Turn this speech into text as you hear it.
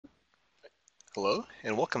Hello,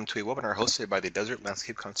 and welcome to a webinar hosted by the Desert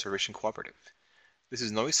Landscape Conservation Cooperative. This is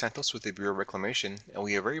Noe Santos with the Bureau of Reclamation, and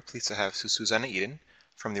we are very pleased to have Susanna Eden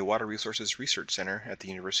from the Water Resources Research Center at the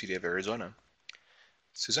University of Arizona.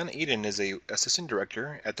 Susanna Eden is an Assistant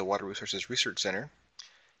Director at the Water Resources Research Center.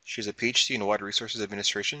 She has a PhD in Water Resources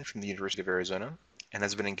Administration from the University of Arizona, and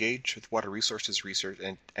has been engaged with water resources research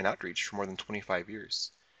and outreach for more than 25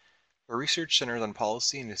 years. Her research centers on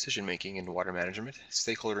policy and decision-making in water management,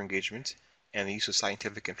 stakeholder engagement, and the use of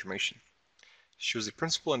scientific information. She was the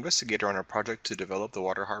principal investigator on our project to develop the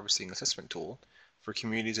Water Harvesting Assessment Tool for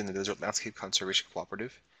communities in the Desert Landscape Conservation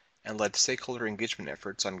Cooperative, and led stakeholder engagement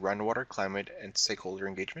efforts on groundwater, climate, and stakeholder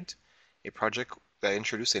engagement, a project that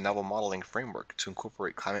introduced a novel modeling framework to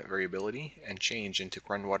incorporate climate variability and change into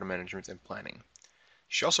groundwater management and planning.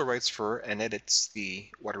 She also writes for and edits the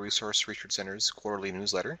Water Resource Research Center's quarterly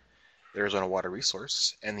newsletter, the Arizona Water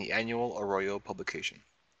Resource, and the annual Arroyo publication.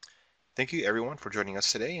 Thank you everyone for joining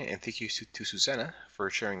us today, and thank you to Susanna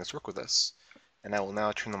for sharing this work with us. And I will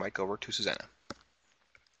now turn the mic over to Susanna.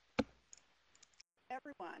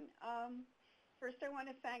 Everyone. First I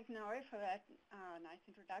want to thank Noe for that nice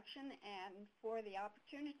introduction and for the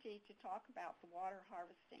opportunity to talk about the Water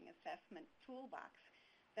Harvesting Assessment Toolbox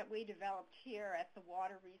that we developed here at the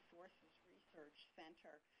Water Resources Research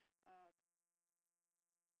Center.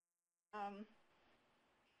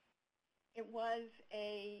 It was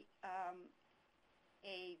a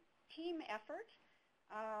team effort.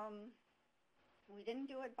 We didn't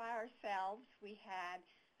do it by ourselves. We had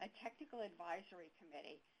a technical advisory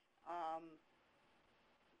committee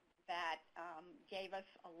that gave us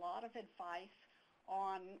a lot of advice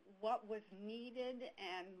on what was needed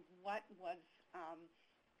and what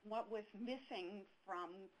was missing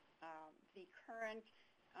from the current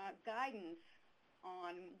guidance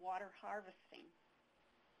on water harvesting.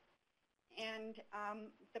 And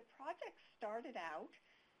the project started out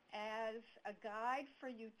as a guide for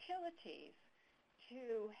utilities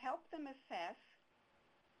to help them assess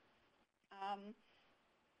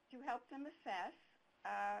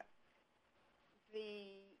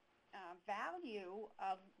the value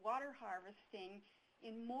of water harvesting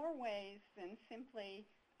in more ways than simply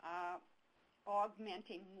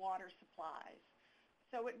augmenting water supplies.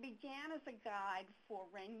 So it began as a guide for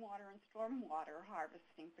rainwater and stormwater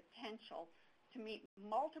harvesting potential to meet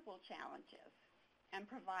multiple challenges and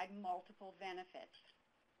provide multiple benefits.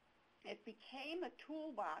 It became a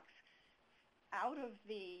toolbox out of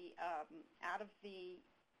the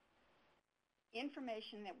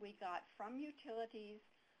information that we got from utilities,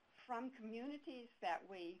 from communities that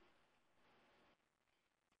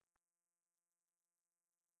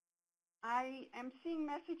I am seeing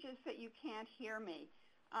messages that you can't hear me.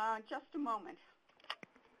 Just a moment.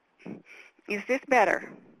 Is this better?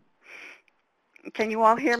 Can you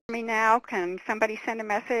all hear me now? Can somebody send a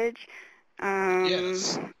message?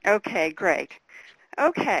 Yes. Okay, great.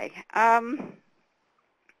 Okay.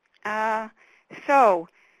 So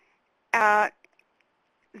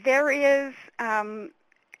there is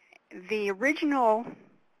the original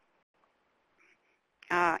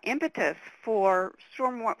impetus for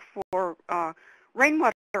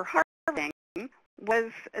rainwater harvesting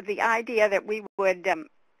was the idea that we would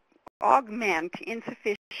augment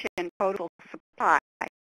insufficient potable supply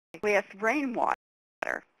with rainwater.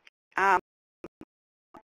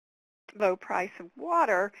 Low price of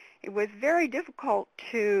water, it was very difficult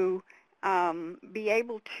to be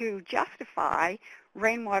able to justify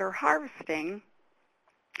rainwater harvesting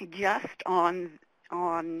just on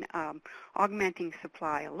augmenting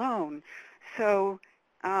supply alone. So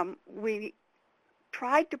we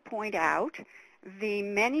tried to point out the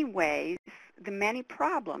many ways, the many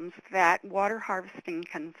problems that water harvesting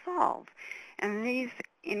can solve. And these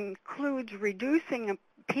includes reducing a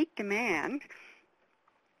peak demand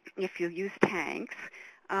if you use tanks,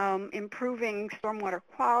 improving stormwater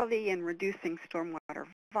quality and reducing stormwater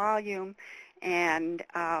volume, and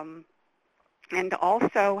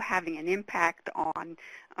also having an impact on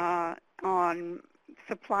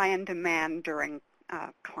supply and demand during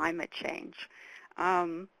climate change.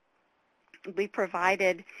 We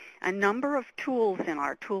provided a number of tools in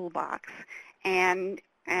our toolbox and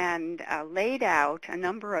laid out a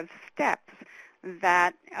number of steps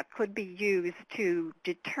that could be used to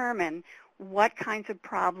determine what kinds of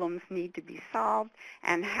problems need to be solved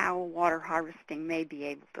and how water harvesting may be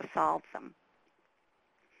able to solve them.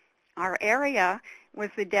 Our area was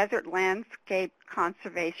the Desert Landscape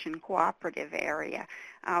Conservation Cooperative area.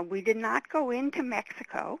 We did not go into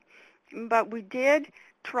Mexico, but we did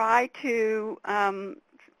try to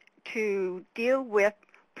deal with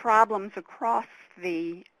problems across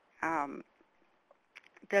the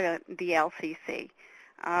the LCC.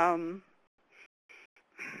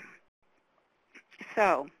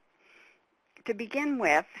 So, to begin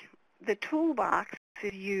with, the toolbox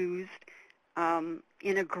is used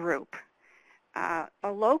in a group. A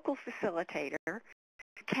local facilitator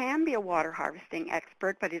can be a water harvesting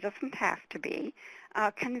expert, but it doesn't have to be,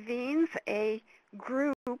 convenes a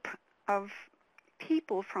group of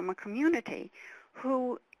people from a community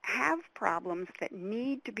who have problems that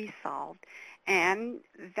need to be solved and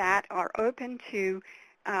that are open to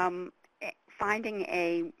finding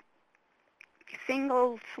a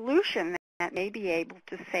single solution that may be able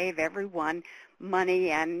to save everyone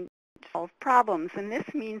money and solve problems. And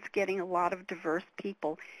this means getting a lot of diverse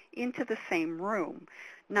people into the same room,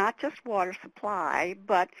 not just water supply,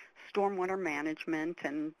 but stormwater management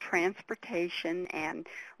and transportation and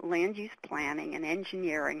land use planning and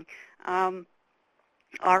engineering,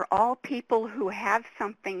 are all people who have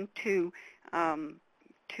something to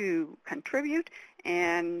contribute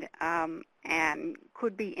and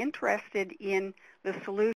could be interested in the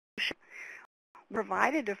solution. We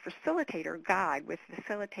provided a facilitator guide with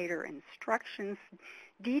facilitator instructions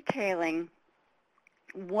detailing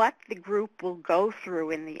what the group will go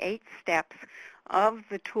through in the 8 steps of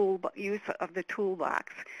the use of the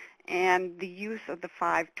toolbox and the use of the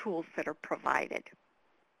 5 tools that are provided.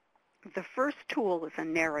 The first tool is a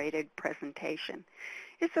narrated presentation.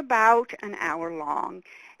 It's about an hour long,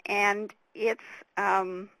 and it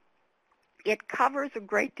covers a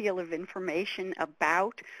great deal of information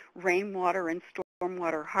about rainwater and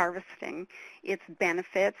stormwater harvesting, its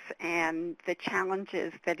benefits, and the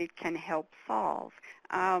challenges that it can help solve.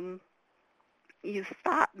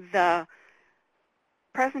 The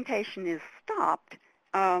presentation is stopped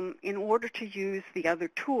in order to use the other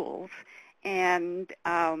tools, and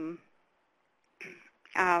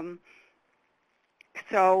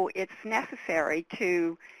so it's necessary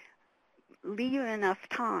to leave enough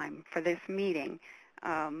time for this meeting.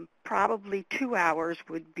 Probably 2 hours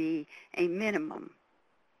would be a minimum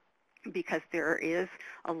because there is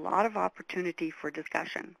a lot of opportunity for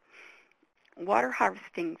discussion. Water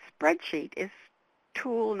harvesting spreadsheet is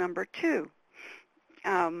tool number 2.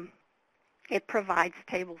 It provides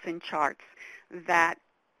tables and charts that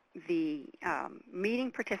the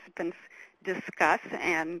meeting participants discuss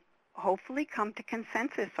and hopefully come to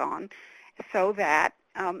consensus on, so that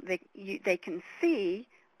they can see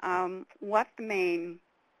what the main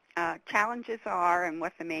challenges are and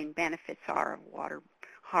what the main benefits are of water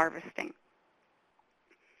harvesting.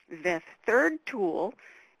 The third tool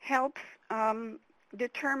helps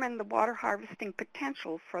determine the water harvesting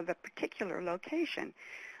potential for the particular location.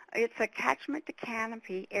 It's a catchment to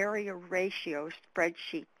canopy area ratio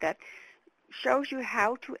spreadsheet that shows you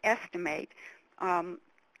how to estimate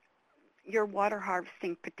your water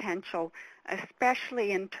harvesting potential,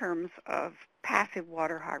 especially in terms of passive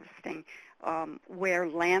water harvesting, where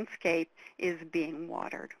landscape is being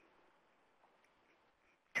watered.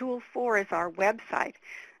 Tool 4 is our website,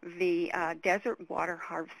 the Desert Water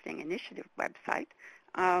Harvesting Initiative website,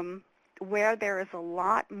 where there is a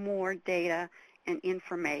lot more data and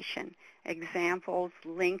information, examples,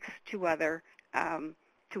 links to other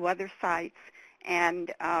sites,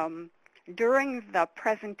 and during the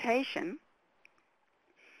presentation,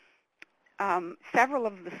 several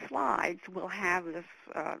of the slides will have this,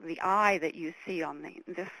 the eye that you see on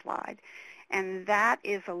this slide, and that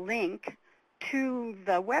is a link to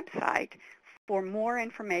the website for more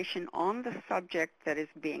information on the subject that is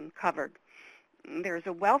being covered. There's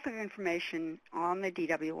a wealth of information on the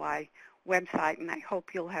DWI website, and I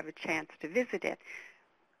hope you'll have a chance to visit it.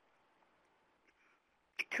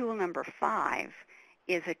 Tool number 5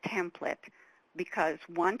 is a template, because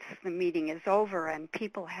once the meeting is over and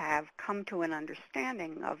people have come to an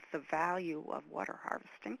understanding of the value of water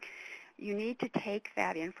harvesting, you need to take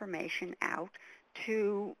that information out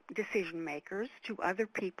to decision makers, to other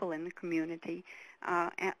people in the community,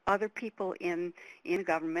 and other people in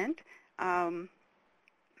government,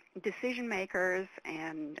 decision makers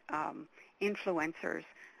and influencers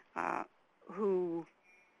who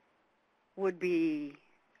would be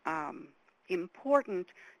important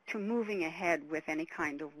to moving ahead with any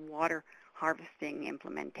kind of water harvesting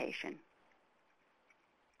implementation.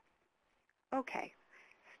 Okay,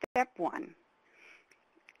 step 1.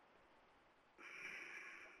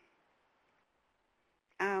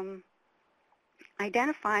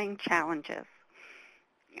 Identifying challenges.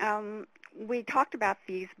 We talked about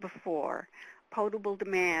these before. Potable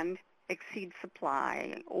demand exceeds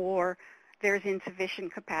supply, or there's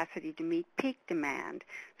insufficient capacity to meet peak demand,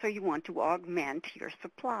 so you want to augment your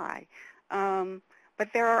supply.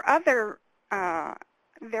 But there are other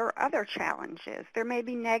there are other challenges. There may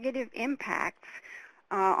be negative impacts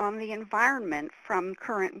on the environment from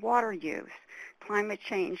current water use. Climate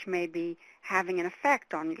change may be having an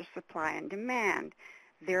effect on your supply and demand.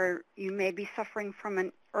 You may be suffering from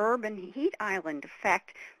an urban heat island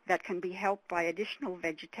effect that can be helped by additional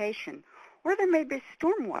vegetation. Or there may be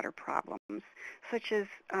stormwater problems, such as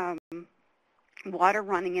water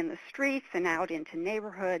running in the streets and out into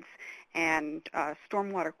neighborhoods, and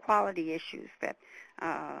stormwater quality issues that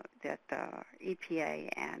EPA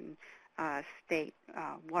and state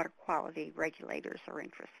water quality regulators are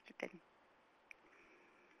interested in.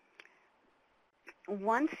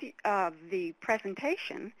 Once the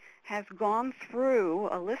presentation has gone through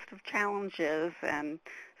a list of challenges and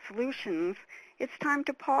solutions, it's time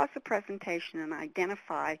to pause the presentation and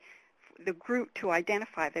identify the group to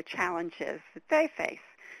identify the challenges that they face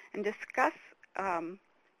and discuss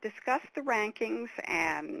the rankings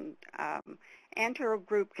and enter a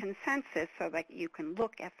group consensus so that you can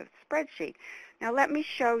look at the spreadsheet. Now let me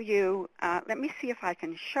show you, let me see if I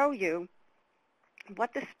can show you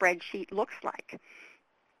what the spreadsheet looks like.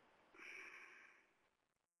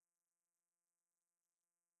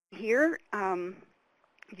 Here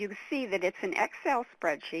you see that it's an Excel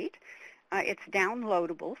spreadsheet. It's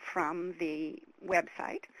downloadable from the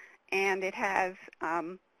website, and it has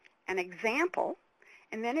an example,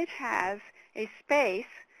 and then it has a space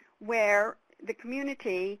where the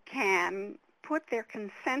community can put their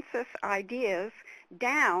consensus ideas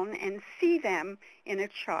down and see them in a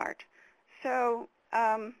chart. So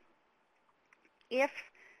if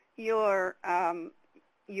your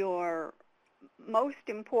most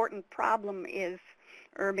important problem is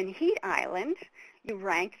urban heat island, you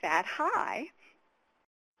rank that high,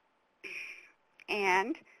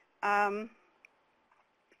 and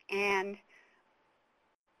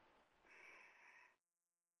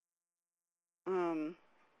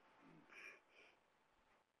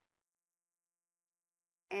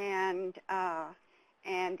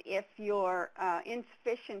if your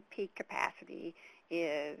insufficient peak capacity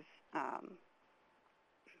is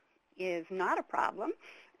not a problem,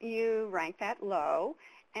 you rank that low,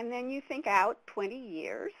 and then you think out 20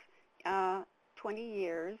 years.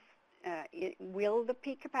 Will the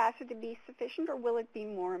peak capacity be sufficient, or will it be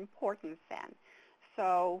more important then?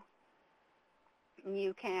 So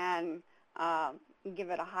you can give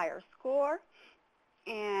it a higher score,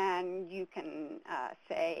 and you can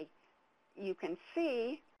say, you can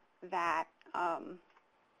see that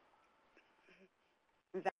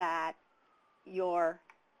that you're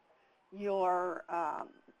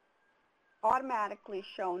automatically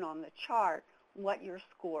shown on the chart what your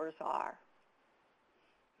scores are.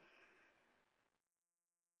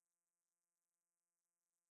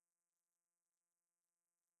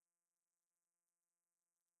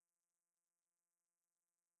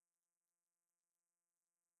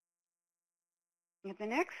 The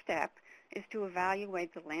next step is to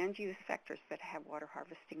evaluate the land use sectors that have water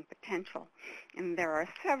harvesting potential, and there are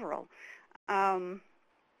several.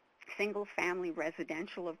 Single-family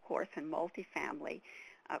residential, of course, and multifamily.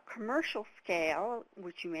 Commercial scale,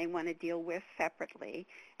 which you may want to deal with separately,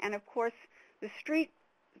 and of course the streets,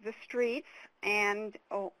 and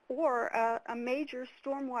or a major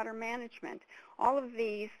stormwater management. All of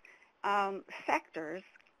these sectors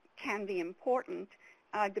can be important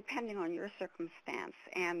depending on your circumstance,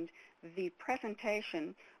 and the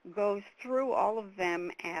presentation goes through all of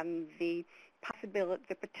them and the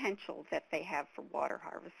potential that they have for water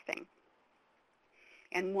harvesting.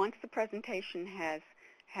 And once the presentation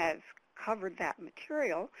has covered that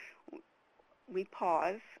material, we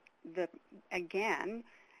pause again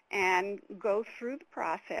and go through the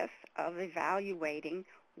process of evaluating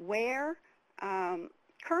where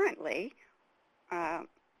currently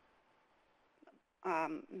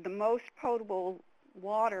the most potable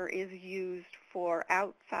water is used for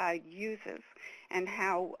outside uses, and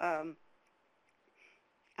how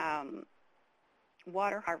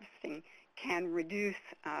water harvesting can reduce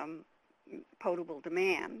potable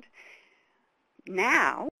demand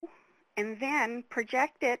now, and then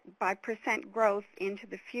project it by % growth into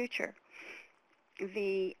the future,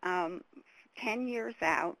 the 10 years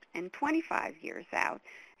out and 25 years out,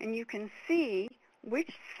 and you can see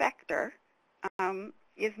which sector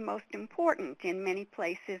is most important. In many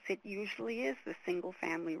places, it usually is the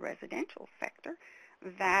single-family residential sector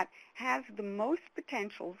that has the most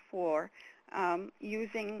potential for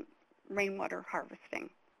using rainwater harvesting.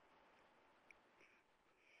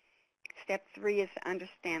 Step 3 is to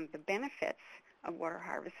understand the benefits of water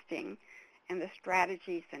harvesting and the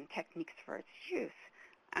strategies and techniques for its use.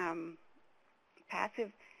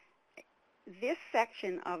 this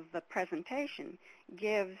section of the presentation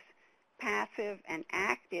gives passive and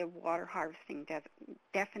active water harvesting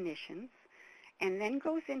definitions, and then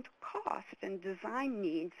goes into cost and design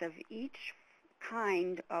needs of each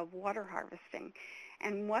kind of water harvesting,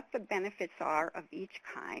 and what the benefits are of each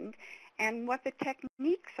kind, and what the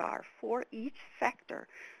techniques are for each sector.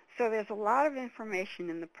 So there's a lot of information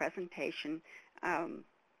in the presentation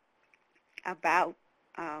about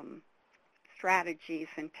strategies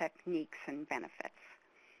and techniques and benefits.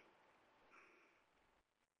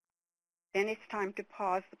 Then it's time to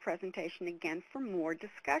pause the presentation again for more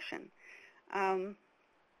discussion. And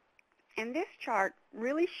this chart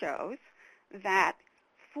really shows that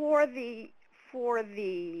for the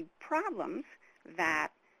problems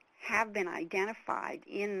that have been identified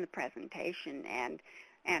in the presentation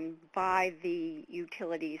and by the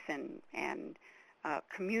utilities and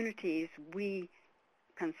communities we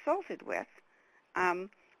consulted with,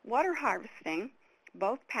 water harvesting,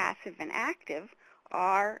 both passive and active,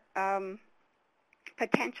 are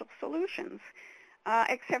potential solutions,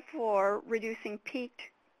 except for reducing peaked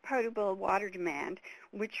potable water demand,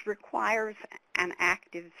 which requires an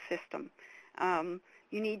active system.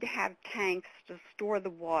 You need to have tanks to store the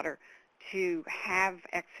water, to have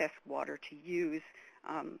excess water to use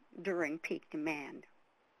during peak demand.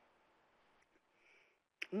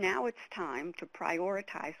 Now it's time to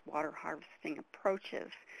prioritize water harvesting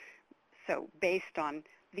approaches. So based on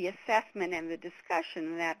the assessment and the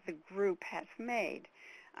discussion that the group has made.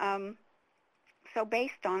 So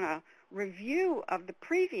based on a review of the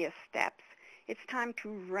previous steps, it's time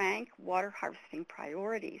to rank water harvesting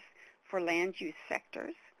priorities for land use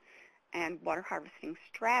sectors and water harvesting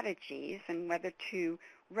strategies, and whether to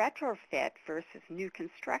retrofit versus new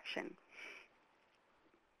construction.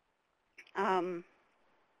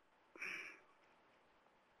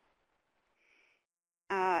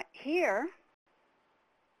 Here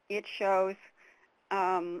it shows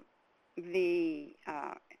the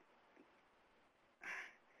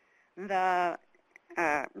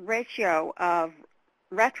ratio of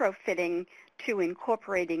retrofitting to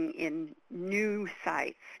incorporating in new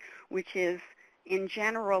sites, which is in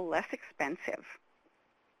general less expensive.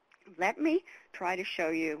 Let me try to show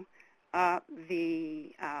you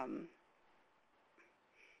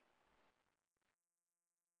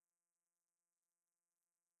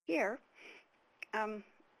here. I'm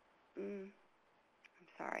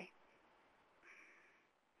sorry.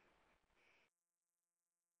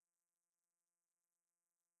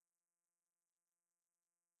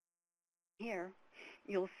 Here,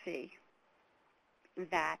 you'll see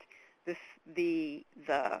that the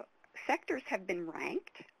sectors have been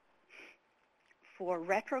ranked for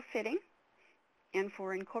retrofitting and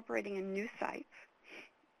for incorporating in new sites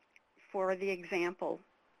for the example,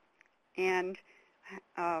 and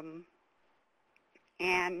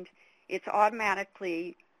it's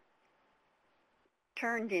automatically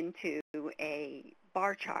turned into a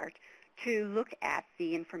bar chart to look at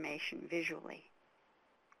the information visually.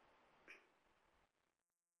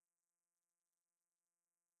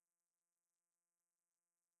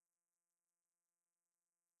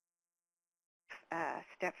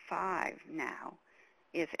 Step 5 now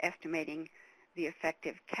is estimating the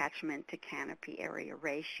effective catchment to canopy area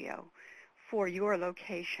ratio for your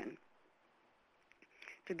location.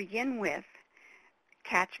 To begin with,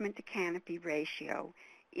 catchment to canopy ratio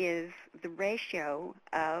is the ratio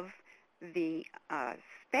of the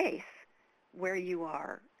space where you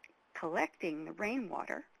are collecting the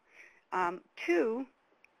rainwater to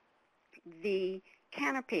the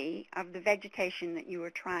canopy of the vegetation that you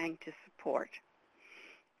are trying to support.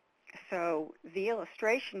 So the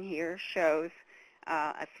illustration here shows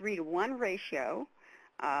a 3-to-1 ratio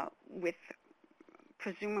with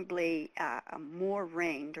presumably more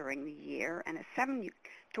rain during the year, and a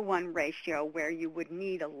 7-to-1 ratio where you would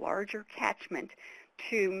need a larger catchment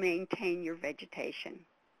to maintain your vegetation.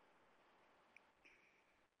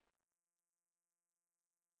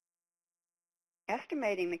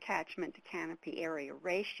 Estimating the catchment to canopy area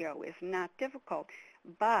ratio is not difficult,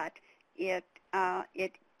 but it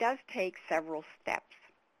does take several steps.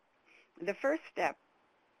 The first step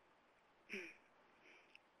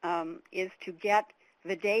is to get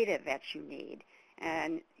the data that you need,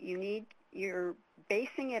 and you're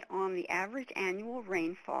basing it on the average annual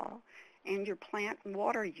rainfall and your plant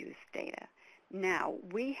water use data. Now,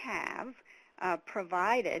 we have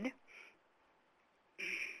provided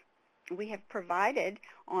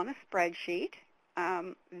on a spreadsheet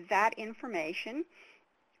that information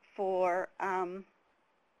for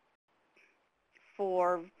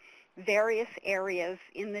various areas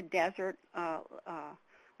in the Desert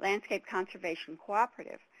Landscape Conservation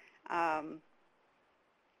Cooperative.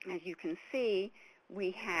 As you can see,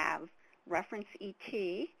 we have reference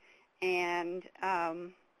ET and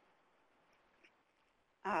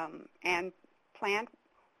plant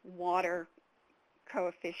water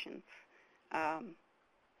coefficients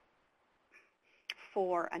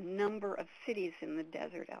for a number of cities in the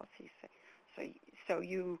desert LCC. So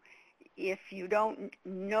if you don't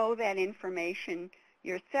know that information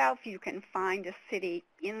yourself, you can find a city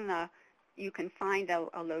you can find a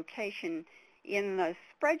location in the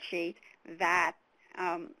spreadsheet that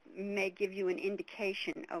may give you an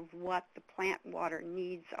indication of what the plant water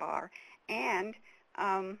needs are, and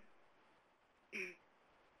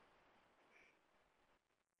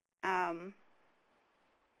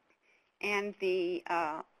the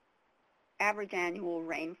average annual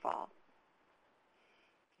rainfall.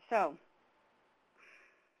 So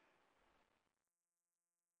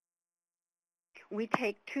we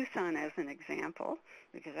take Tucson as an example,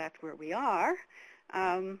 because that's where we are,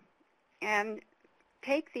 and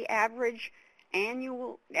take the average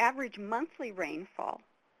monthly rainfall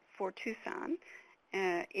for Tucson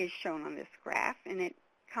is shown on this graph, and it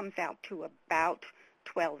comes out to about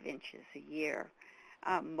 12 inches a year.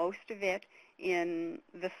 Most of it in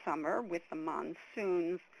the summer with the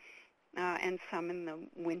monsoons and some in the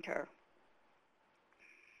winter,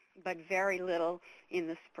 but very little in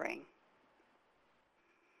the spring.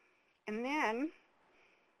 And then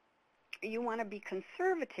you want to be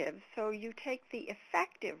conservative, so you take the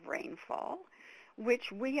effective rainfall,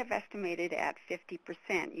 which we have estimated at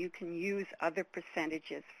 50%. You can use other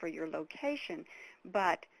percentages for your location,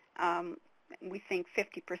 but we think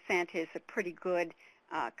 50% is a pretty good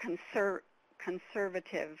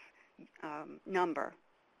conservative number.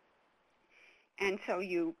 And so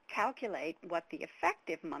you calculate what the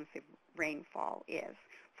effective monthly rainfall is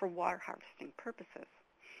for water harvesting purposes.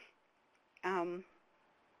 And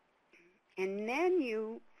then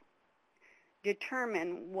you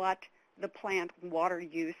determine what the plant water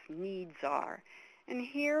use needs are. And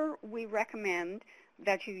here we recommend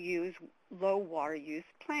that you use low water use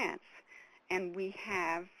plants. And we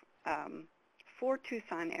have, for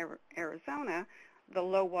Tucson, Arizona, the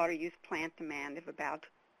low water use plant demand of about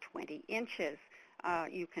 20 inches.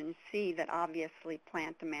 You can see that obviously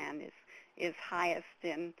plant demand is highest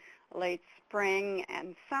in late spring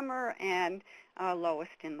and summer and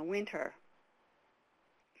lowest in the winter.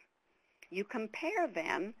 You compare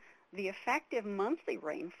then the effective monthly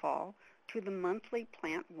rainfall to the monthly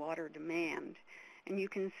plant water demand. And you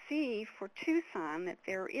can see for Tucson that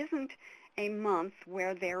there isn't a month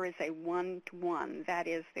where there is a one-to-one. That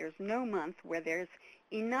is, there's no month where there's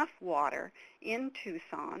enough water in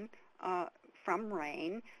Tucson from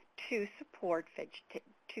rain to support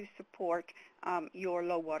your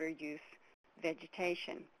low water use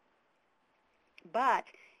vegetation. But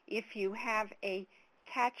if you have a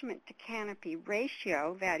catchment to canopy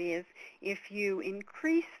ratio, that is, if you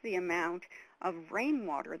increase the amount of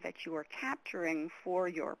rainwater that you are capturing for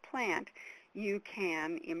your plant, you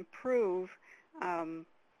can improve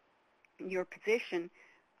your position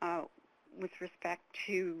with respect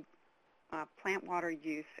to plant water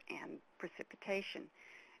use and precipitation.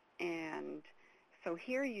 And so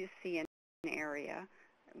here you see an area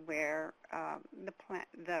where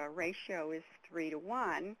the ratio is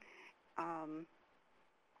 3-to-1,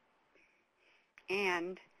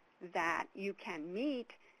 and that you can meet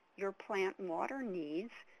your plant water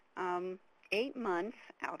needs 8 months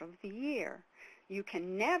out of the year. You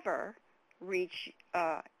can never reach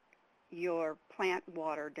your plant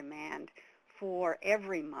water demand for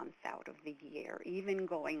every month out of the year, even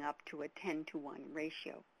going up to a 10-to-1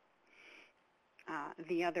 ratio.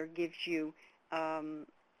 The other gives you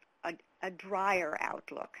a drier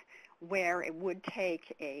outlook, where it would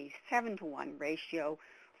take a 7-to-1 ratio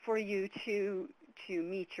for you to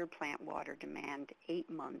meet your plant water demand 8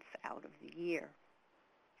 months out of the year.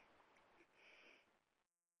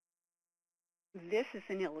 This is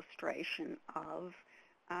an illustration of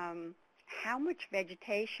how much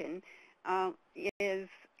vegetation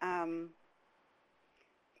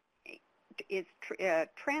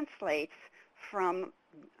translates from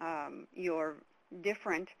your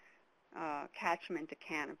different catchment to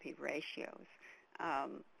canopy ratios.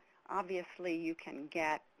 Obviously, you can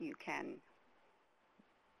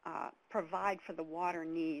provide for the water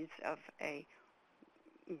needs of a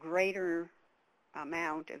greater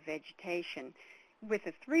amount of vegetation with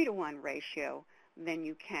a 3-to-1 ratio than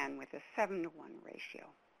you can with a 7-to-1 ratio.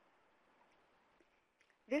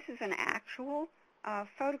 This is an actual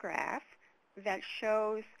photograph that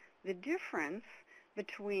shows the difference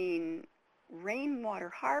between rainwater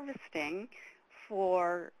harvesting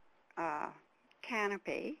for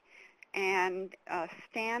canopy and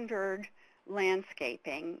standard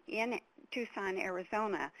landscaping in Tucson,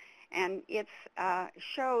 Arizona. And it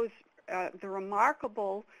shows the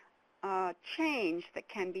remarkable change that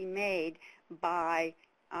can be made by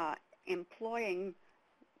employing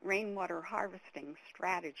rainwater harvesting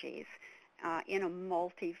strategies in a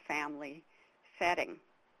multi-family setting.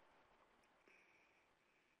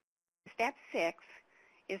 Step 6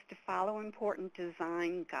 is to follow important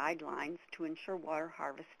design guidelines to ensure water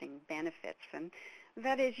harvesting benefits. And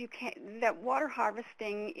that is, that water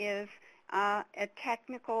harvesting is a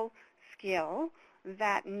technical skill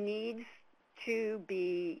that needs to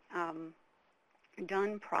be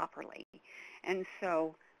done properly. And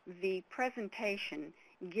so the presentation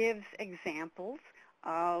gives examples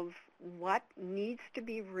of what needs to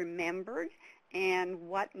be remembered and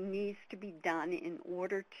what needs to be done in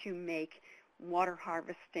order to make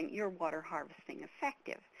your water harvesting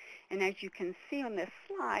effective. And as you can see on this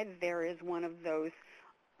slide, there is one of those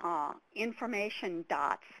information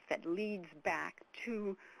dots that leads back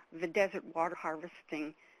to the Desert Water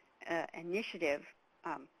Harvesting Initiative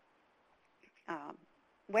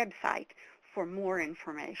website for more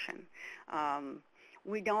information.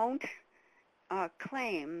 We don't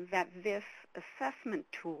claim that this assessment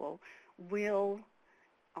tool will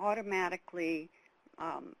automatically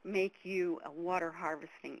make you a water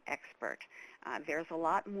harvesting expert. There's a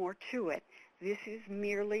lot more to it. This is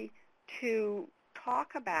merely to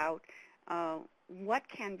talk about what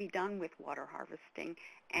can be done with water harvesting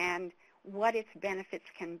and what its benefits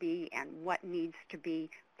can be and what needs to be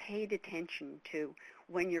paid attention to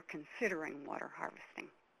when you're considering water harvesting.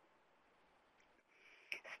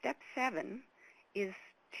 Step 7 is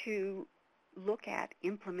to look at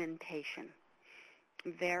implementation.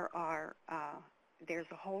 There's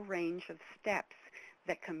a whole range of steps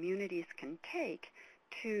that communities can take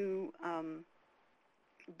to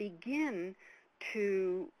begin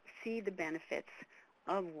to see the benefits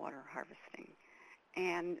of water harvesting.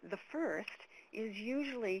 And the first is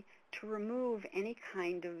usually to remove any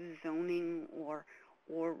kind of zoning or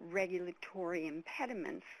regulatory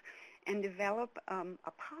impediments and develop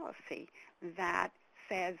a policy that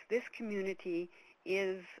says this community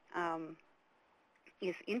is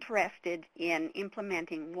interested in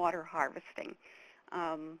implementing water harvesting.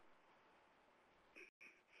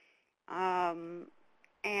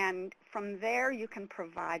 And from there, you can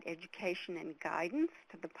provide education and guidance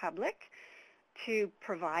to the public to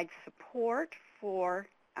provide support for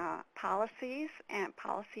policies and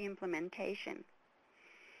policy implementation.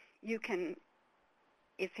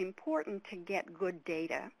 It's important to get good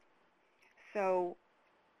data, so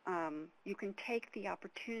you can take the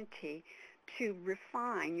opportunity to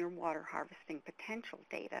refine your water harvesting potential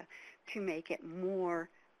data to make it more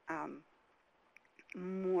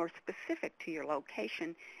specific to your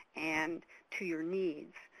location and to your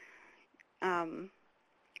needs.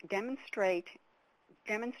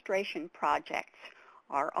 Demonstration projects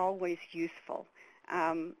are always useful.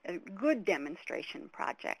 Good demonstration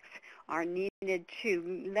projects are needed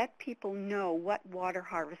to let people know what water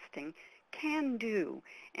harvesting can do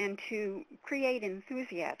and to create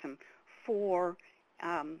enthusiasm for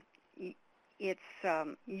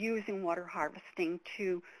using water harvesting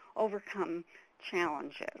to overcome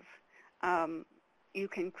challenges. You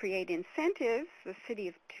can create incentives. The City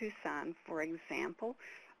of Tucson, for example,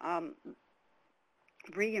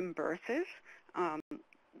 reimburses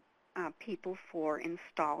people for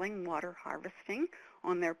installing water harvesting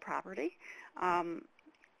on their property.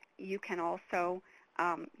 You can also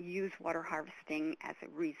use water harvesting as a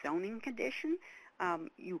rezoning condition.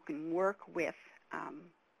 You can work with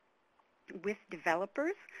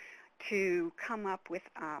developers to come up with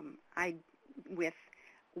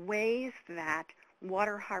ways that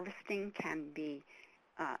water harvesting can be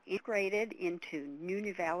integrated into new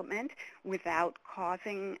development without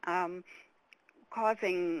causing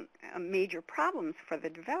major problems for the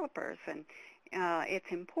developers. And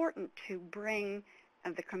it's important to bring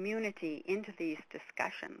the community into these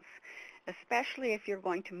discussions, especially if you're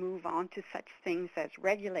going to move on to such things as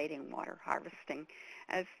regulating water harvesting,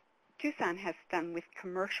 as Tucson has done with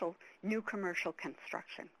new commercial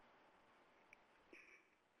construction.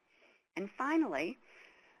 And finally,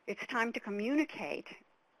 it's time to communicate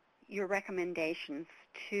your recommendations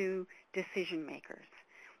to decision makers.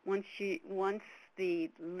 Once the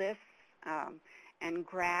lists and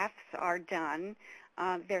graphs are done,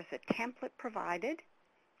 there's a template provided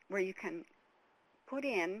where you can put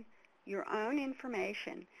in your own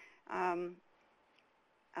information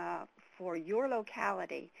for your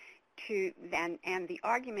locality and the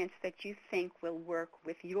arguments that you think will work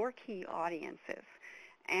with your key audiences.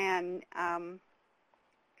 And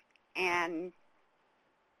and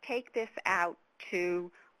take this out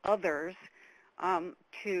to others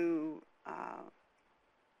to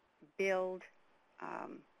build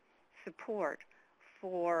support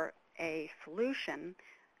for a solution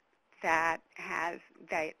that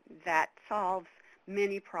solves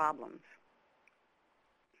many problems.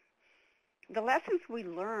 The lessons we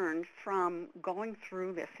learned from going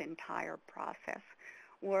through this entire process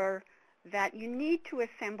were that you need to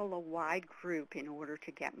assemble a wide group in order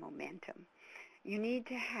to get momentum. You need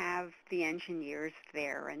to have the engineers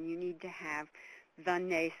there, and you need to have the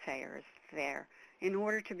naysayers there in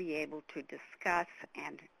order to be able to discuss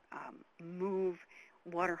and move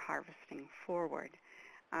water harvesting forward.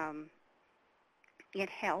 It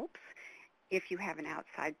helps if you have an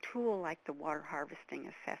outside tool like the Water Harvesting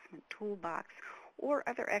Assessment Toolbox or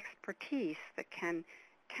other expertise that can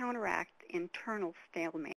counteract internal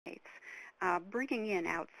stalemates. Bringing in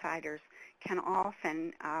outsiders can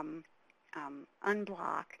often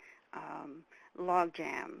unblock log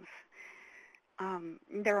jams.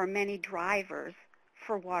 There are many drivers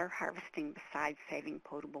for water harvesting besides saving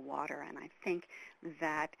potable water, and I think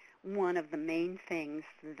that one of the main things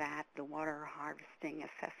that the Water Harvesting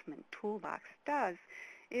Assessment Toolbox does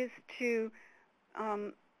is to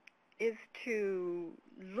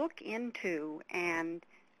look into and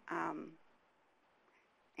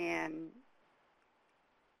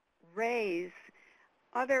raise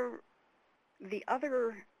the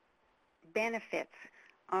other benefits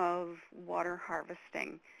of water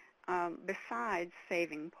harvesting besides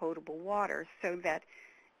saving potable water, so that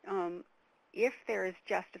if there is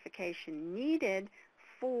justification needed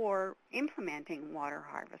for implementing water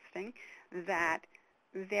harvesting, that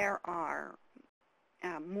there are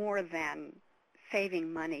more than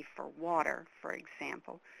saving money for water, for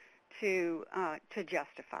example, to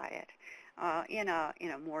justify it in a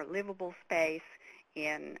more livable space,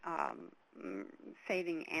 in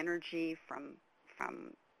saving energy from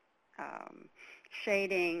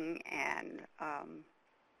shading, and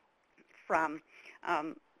from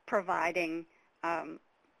providing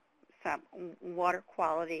some water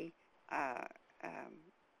quality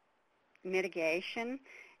mitigation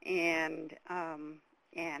and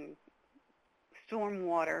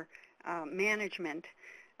stormwater management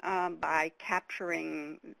by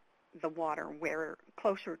capturing the water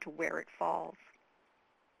closer to where it falls.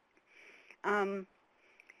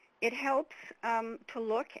 It helps to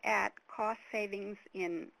look at cost savings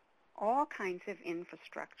in all kinds of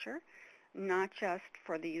infrastructure, not just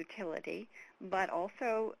for the utility, but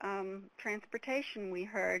also transportation. We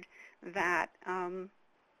heard that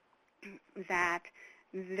that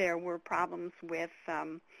there were problems with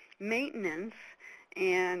maintenance,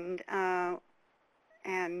 and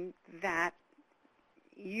that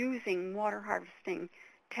using water harvesting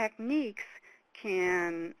techniques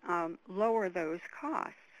can lower those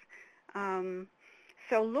costs.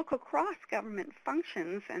 So look across government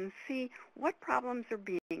functions and see what problems are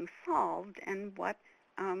being solved and what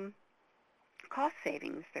cost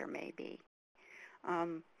savings there may be.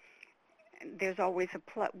 There's always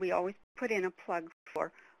we always put in a plug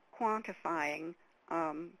for quantifying,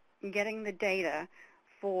 getting the data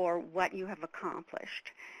for what you have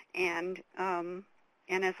accomplished, and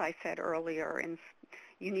as I said earlier,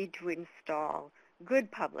 you need to install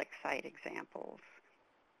good public site examples.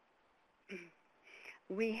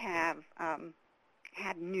 We have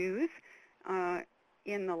had news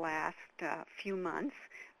in the last few months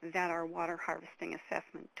that our Water Harvesting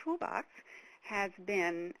Assessment Toolbox has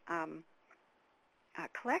been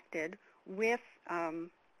collected with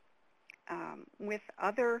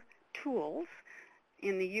other tools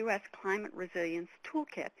in the U.S. Climate Resilience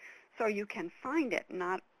Toolkit. So you can find it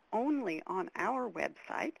not only on our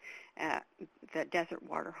website, the Desert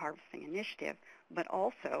Water Harvesting Initiative, but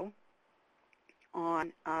also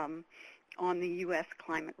on the U.S.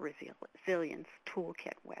 Climate Resilience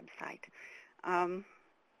Toolkit website.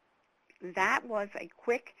 That was a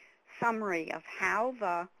quick summary of how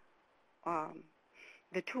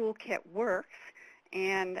the toolkit works,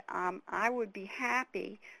 and I would be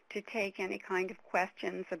happy to take any kind of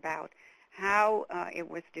questions about how it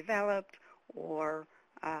was developed, or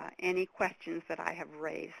any questions that I have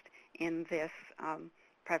raised in this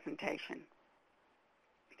presentation.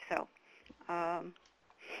 So,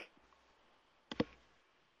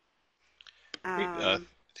 Great.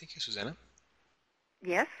 Thank you, Susanna.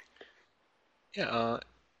 Yes? Yeah,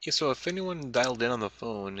 so if anyone dialed in on the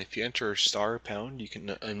phone, if you enter *#, you can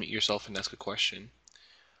unmute yourself and ask a question.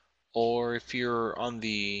 Or if you're on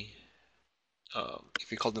the,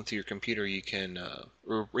 if you called into your computer, you can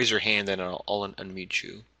raise your hand and I'll unmute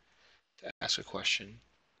you to ask a question.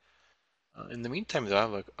 In the meantime, though,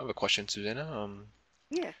 I have a question, Susanna.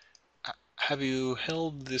 Yes. Have you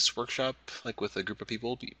held this workshop like with a group of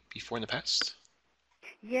people before in the past?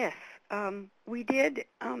 Yes, we did.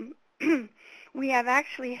 We have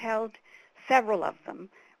actually held several of them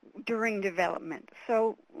during development.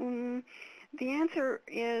 So the answer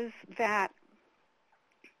is that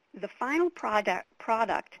the final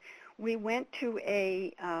product we went to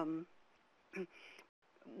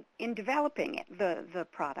in developing it, the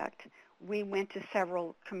product, we went to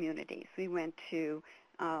several communities. We went to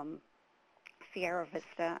Sierra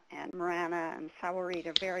Vista and Marana and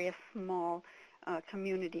Sahuarita, various small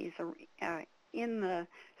communities in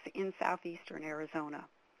southeastern Arizona,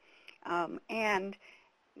 and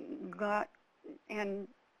got and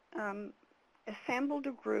assembled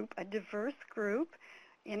a diverse group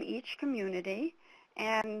in each community,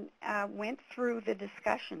 and went through the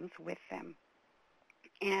discussions with them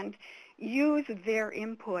and used their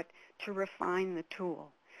input to refine the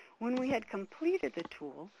tool. When we had completed the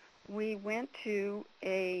tool, we went to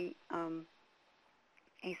a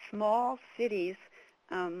small cities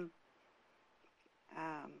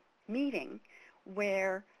meeting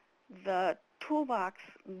where the toolbox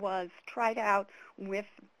was tried out with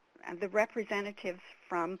the representatives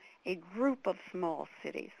from a group of small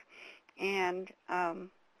cities. And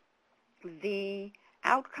the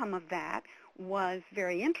outcome of that was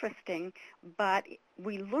very interesting, but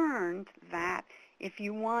we learned that if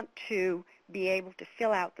you want to be able to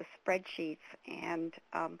fill out the spreadsheets and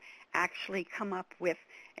actually come up with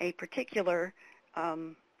a particular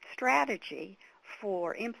strategy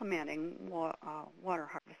for implementing water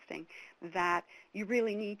harvesting, that you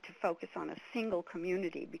really need to focus on a single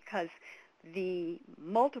community, because the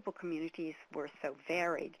multiple communities were so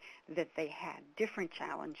varied that they had different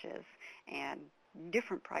challenges and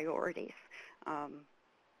different priorities.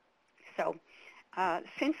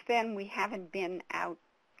 Since then, we haven't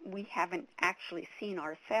actually seen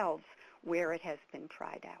ourselves where it has been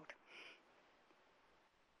tried out.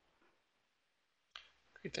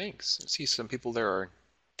 Great, thanks. I see some people there are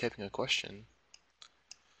typing a question.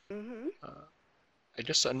 Mm-hmm. I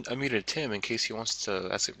just unmuted Tim in case he wants to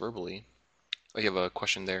ask it verbally. Oh, you have a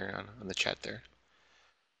question there on the chat there.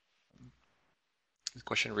 The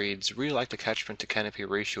question reads, really like the catchment to canopy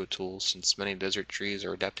ratio tool since many desert trees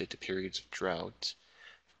are adapted to periods of drought.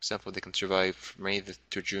 For example, they can survive from May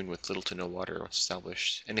to June with little to no water once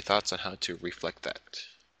established. Any thoughts on how to reflect that?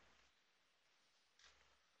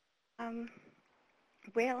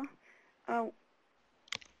 Well,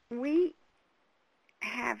 we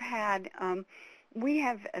have had, we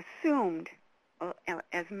have assumed,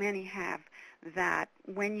 as many have, that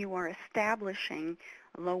when you are establishing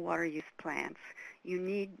low water use plants,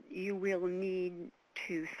 you will need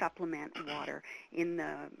to supplement water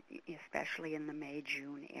especially in the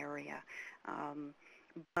May-June area,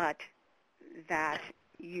 but that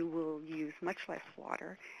you will use much less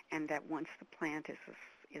water, and that once the plant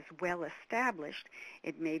is well established,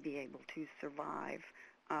 it may be able to survive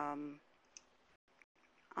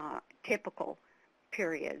typical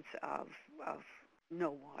periods of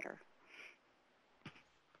no water.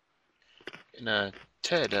 And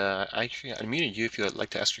Ted, I actually unmuted you if you would like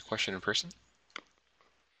to ask your question in person.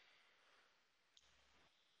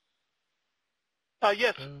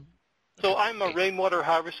 Yes. So I'm a rainwater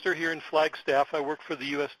harvester here in Flagstaff. I work for the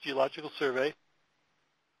U.S. Geological Survey.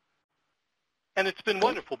 And it's been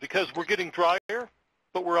wonderful because we're getting drier,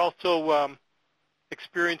 but we're also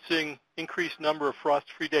experiencing increased number of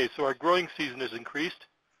frost-free days. So our growing season has increased,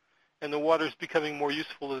 and the water is becoming more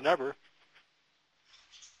useful than ever.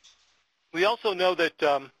 We also know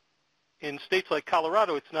that in states like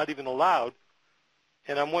Colorado, it's not even allowed.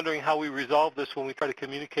 And I'm wondering how we resolve this when we try to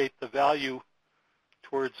communicate the value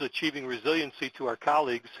towards achieving resiliency to our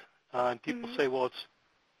colleagues. And people say, well,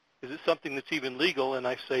 is it something that's even legal? And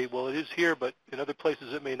I say, well, it is here, but in other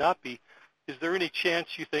places it may not be. Is there any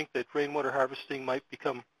chance you think that rainwater harvesting might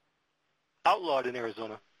become outlawed in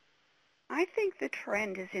Arizona? I think the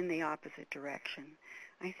trend is in the opposite direction.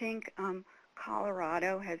 I think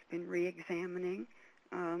Colorado has been re-examining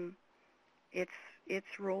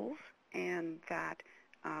its rules, and that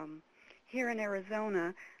here in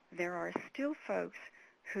Arizona there are still folks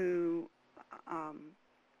who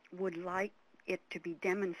would like it to be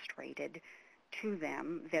demonstrated to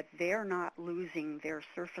them that they're not losing their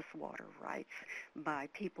surface water rights by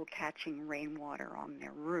people catching rainwater on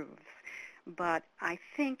their roofs. But I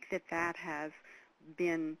think that has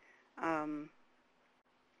been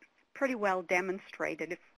pretty well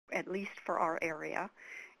demonstrated, at least for our area,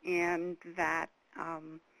 and that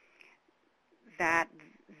that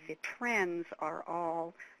the trends are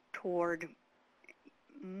all toward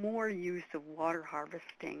more use of water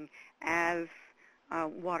harvesting as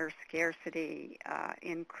water scarcity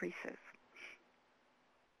increases.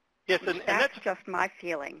 Yes, and that's just my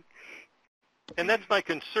feeling. And that's my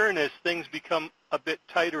concern. As things become a bit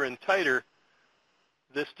tighter and tighter,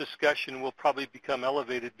 this discussion will probably become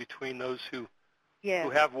elevated between those who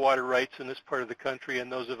have water rights in this part of the country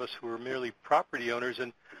and those of us who are merely property owners.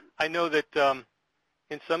 And I know that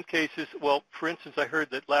in some cases, well, for instance, I heard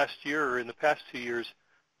that last year or in the past 2 years,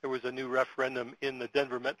 there was a new referendum in the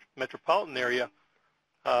Denver metropolitan area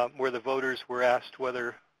where the voters were asked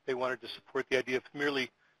whether they wanted to support the idea of merely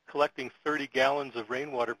collecting 30 gallons of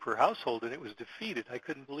rainwater per household, and it was defeated. I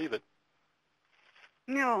couldn't believe it.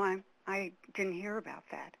 No, I didn't hear about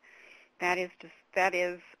that.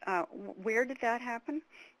 Where did that happen?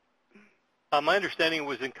 My understanding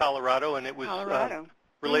was in Colorado, and it was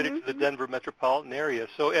related to the Denver metropolitan area.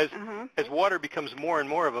 So as water becomes more and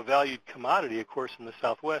more of a valued commodity, of course, in the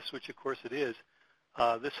Southwest, which of course it is,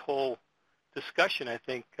 this whole discussion, I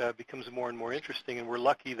think, becomes more and more interesting, and we're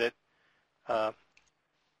lucky that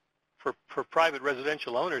for private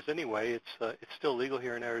residential owners anyway, it's still legal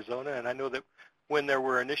here in Arizona. And I know that when there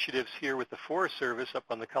were initiatives here with the Forest Service up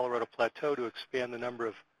on the Colorado Plateau to expand the number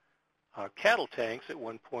of cattle tanks at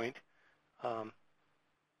one point,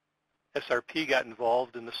 SRP got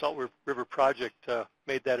involved, and the Salt River Project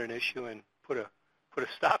made that an issue and put a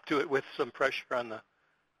stop to it with some pressure on the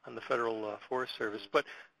Federal Forest Service. But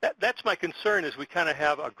that's my concern, is we kind of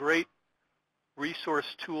have a great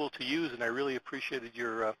resource tool to use, and I really appreciated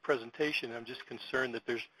your presentation. I'm just concerned that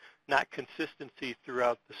there's not consistency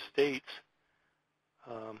throughout the states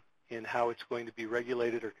in how it's going to be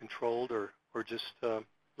regulated or controlled or just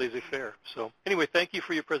laissez-faire. So anyway, thank you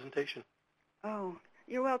for your presentation. Oh,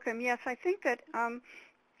 you're welcome. Yes, I think that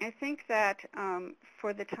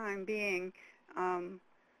for the time being,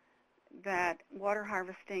 that water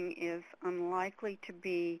harvesting is unlikely to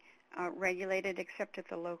be regulated except at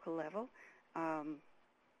the local level.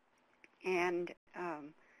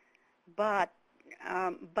 But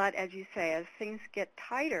as you say, as things get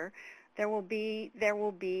tighter, there will be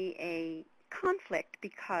a conflict,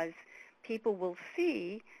 because people will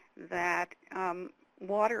see that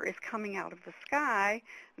water is coming out of the sky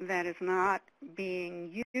that is not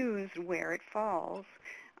being used where it falls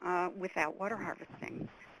without water harvesting.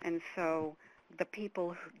 And so the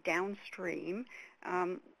people downstream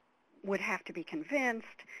would have to be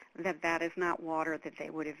convinced that that is not water that they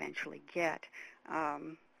would eventually get.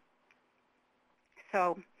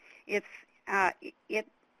 So it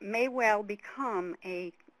may well become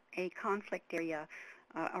a conflict area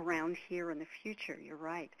around here in the future. You're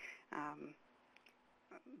right.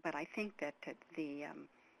 But I think that the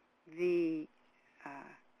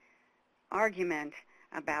argument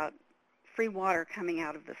about free water coming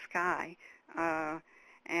out of the sky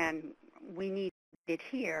and we need it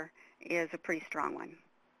here is a pretty strong one.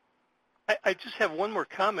 I just have one more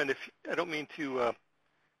comment. If I don't mean to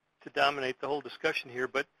dominate the whole discussion here,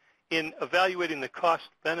 but in evaluating the cost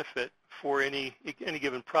benefit for any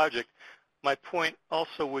given project, my point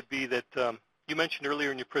also would be that you mentioned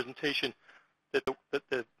earlier in your presentation that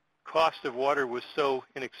the cost of water was so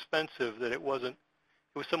inexpensive that it was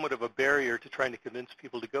somewhat of a barrier to trying to convince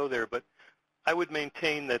people to go there. But I would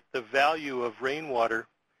maintain that the value of rainwater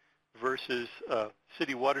versus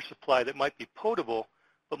city water supply that might be potable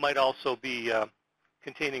but might also be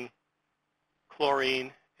containing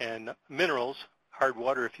chlorine and minerals, hard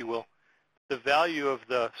water if you will, the value of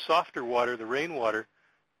the softer water, the rainwater,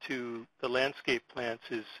 to the landscape plants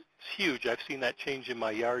is huge. I've seen that change in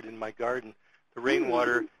my yard, in my garden. The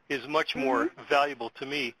rainwater is much more valuable to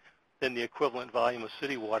me than the equivalent volume of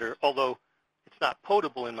city water. Although it's not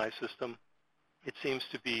potable in my system, it seems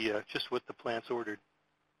to be just what the plants ordered.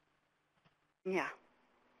 Yeah.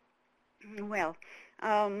 Well,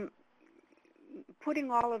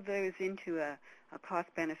 putting all of those into a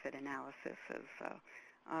cost-benefit analysis is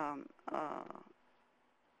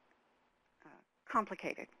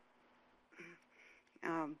complicated,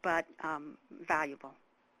 but valuable.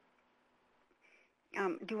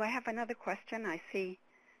 Do I have another question? I see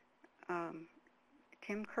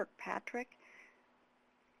Tim Kirkpatrick.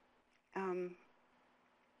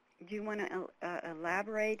 Do you want to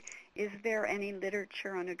elaborate? Is there any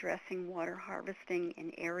literature on addressing water harvesting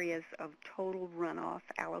in areas of total runoff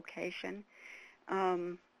allocation?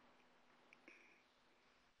 I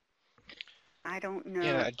don't know.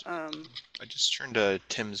 Yeah, I just turned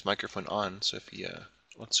Tim's microphone on, so if he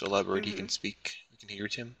wants to elaborate, he can speak. We can hear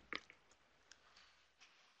Tim.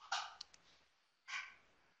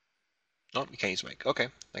 Oh, you can't use mic. Okay,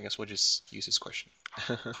 I guess we'll just use his question.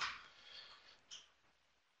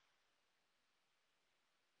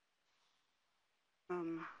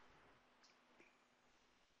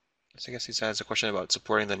 So I guess he has a question about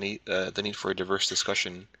supporting the need for a diverse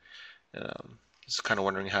discussion. Just kind of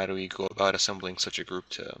wondering, how do we go about assembling such a group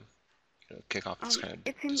to kick off this kind of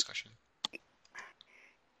discussion?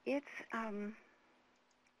 It's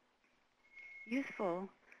useful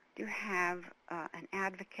to have an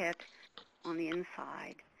advocate on the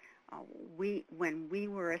inside. When we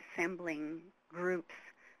were assembling groups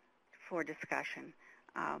for discussion,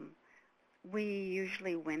 we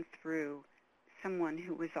usually went through someone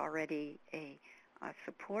who was already a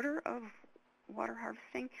supporter of water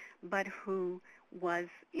harvesting, but who was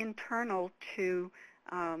internal to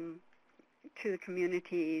the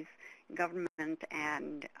communities, government,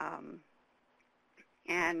 and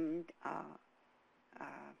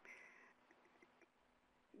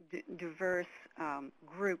diverse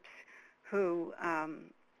groups who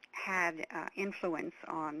had influence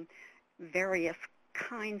on various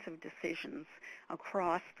kinds of decisions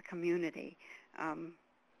across the community.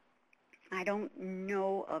 I don't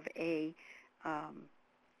know of a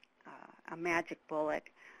magic bullet.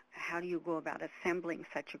 How do you go about assembling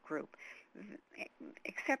such a group?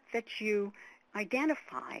 Except that you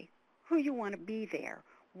identify who you want to be there,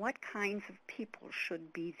 what kinds of people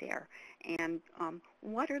should be there, and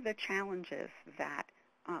what are the challenges that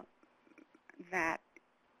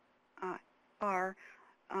are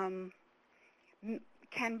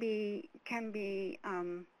can be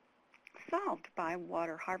solved by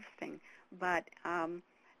water harvesting, but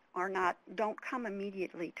don't come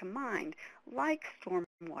immediately to mind, like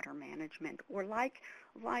stormwater management or like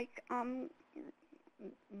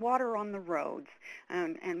water on the roads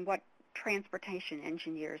and what transportation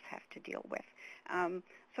engineers have to deal with.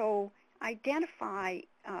 So identify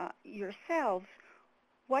yourselves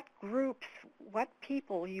what groups, what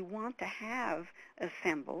people you want to have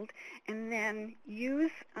assembled, and then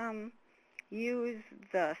use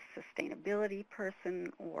the sustainability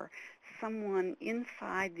person or someone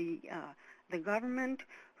inside the government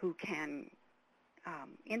who can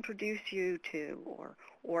introduce you to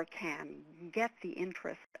or can get the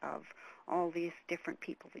interest of all these different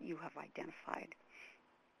people that you have identified.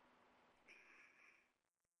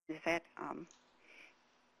 Is that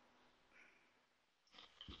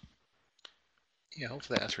Yeah,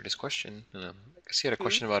 hopefully that answered his question. I guess he had a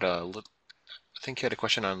question about I think he had a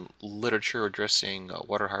question on literature addressing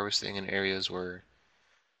water harvesting in areas where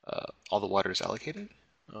all the water is allocated.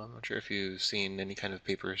 I'm not sure if you've seen any kind of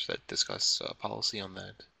papers that discuss policy on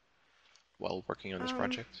that while working on this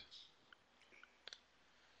project.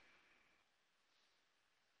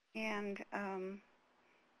 And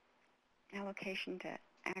allocation to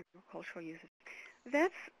agricultural uses.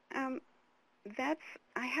 That's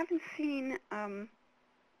I haven't seen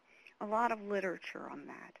a lot of literature on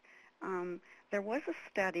that. There was a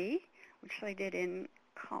study which they did in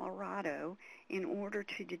Colorado in order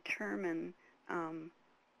to determine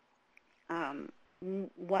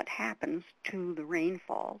what happens to the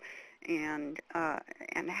rainfall and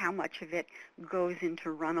how much of it goes into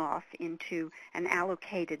runoff into an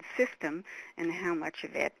allocated system and how much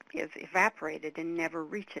of it is evaporated and never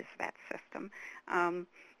reaches that system.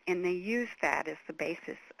 And they use that as the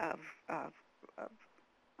basis of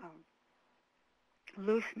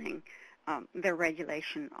loosening their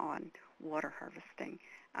regulation on water harvesting.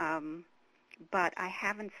 But I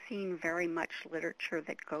haven't seen very much literature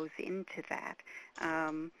that goes into that,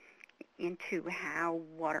 into how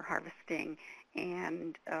water harvesting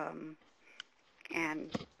and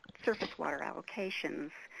surface water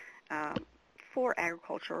allocations for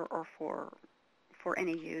agriculture or for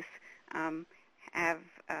any use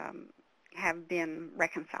have been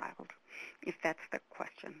reconciled, if that's the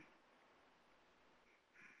question.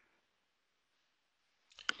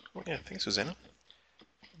 Well, yeah, thanks, Susanna.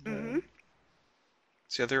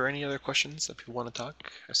 So are there any other questions that people want to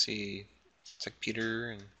talk? I see it's like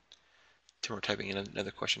Peter and Tim are typing in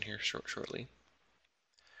another question here shortly.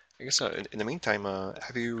 I guess in the meantime,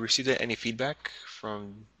 have you received any feedback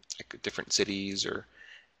from like different cities or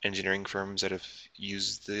engineering firms that have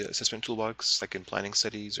used the assessment toolbox, like in planning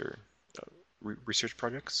studies or research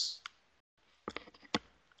projects?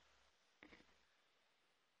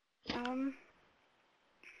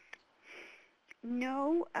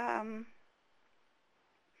 No.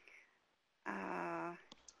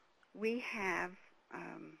 We have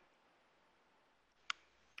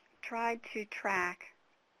tried to track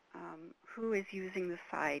who is using the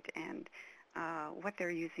site and what they're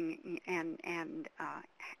using and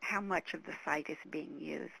how much of the site is being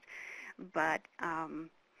used. But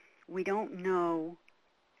we don't know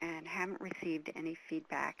and haven't received any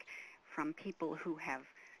feedback from people who have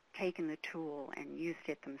taken the tool and used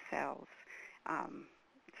it themselves.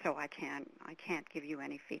 so I can't give you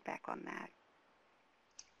any feedback on that.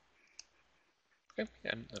 Okay,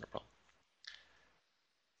 yeah, not a problem.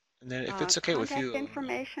 And then if it's okay with you, contact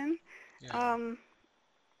information. yeah.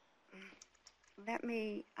 Let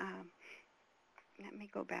me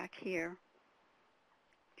go back here.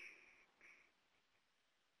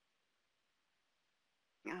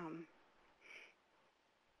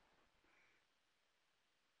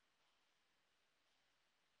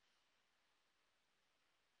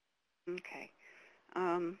 Okay.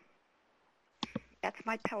 That's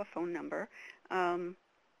my telephone number, and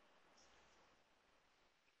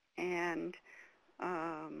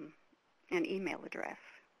an email address.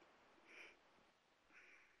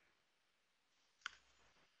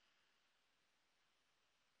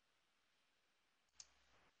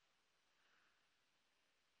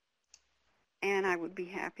 And I would be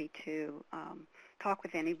happy to talk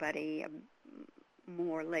with anybody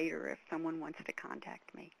more later if someone wants to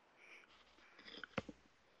contact me.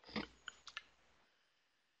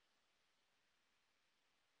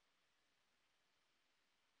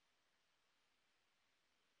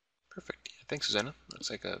 Perfect. Yeah, thanks, Susanna.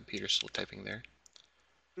 Looks like Peter's still typing there.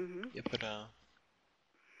 Mm-hmm. Yeah, but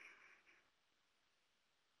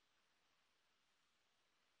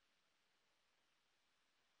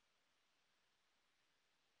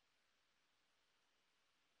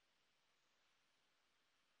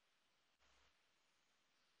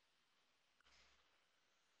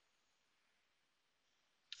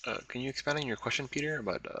can you expand on your question, Peter,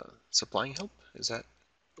 about supplying help? Is that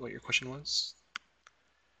what your question was?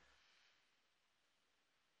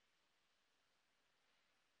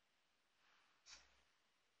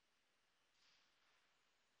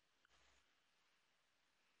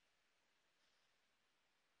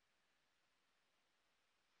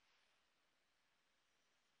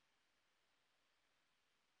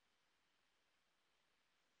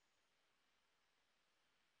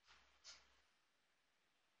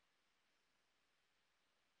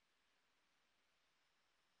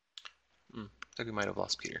 I think we might have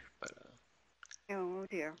lost Peter, but Oh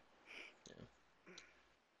dear. yeah,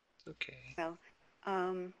 it's okay. Well,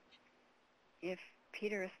 if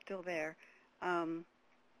Peter is still there, as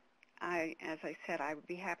I said, I would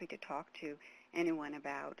be happy to talk to anyone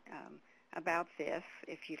about this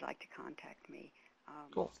if you'd like to contact me.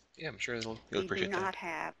 Cool. Yeah, I'm sure you'll appreciate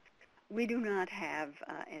that. We do not have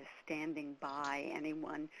as standing by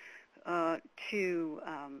anyone to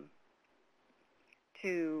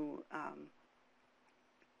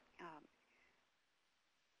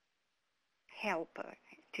help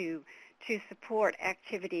to support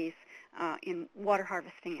activities in water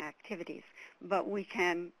harvesting activities, but we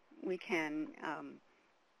can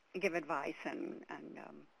give advice and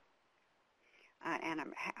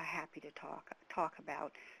I'm happy to talk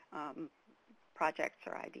about projects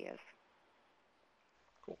or ideas.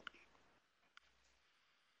 Cool.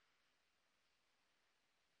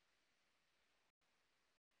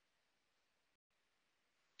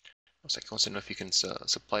 Looks like he wants to know if you can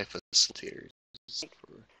supply facilitators.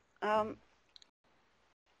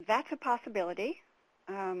 That's a possibility,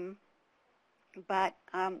 but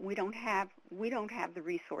we don't have the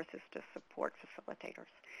resources to support facilitators.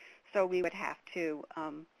 So we would have to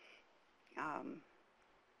come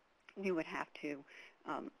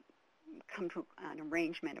to an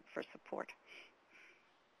arrangement for support.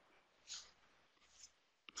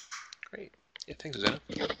 Great. Yeah, thanks, Susanna.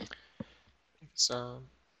 It's cool.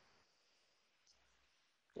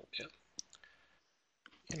 Yeah.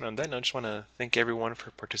 And on that note, I just want to thank everyone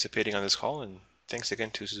for participating on this call, and thanks again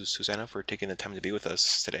to Susanna for taking the time to be with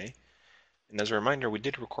us today. And as a reminder, we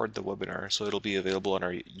did record the webinar, so it'll be available on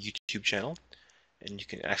our YouTube channel, and you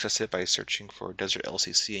can access it by searching for Desert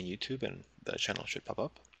LCC in YouTube, and the channel should pop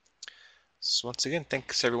up. So once again,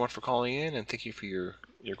 thanks everyone for calling in, and thank you for your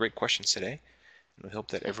great questions today, and we hope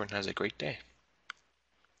that everyone has a great day.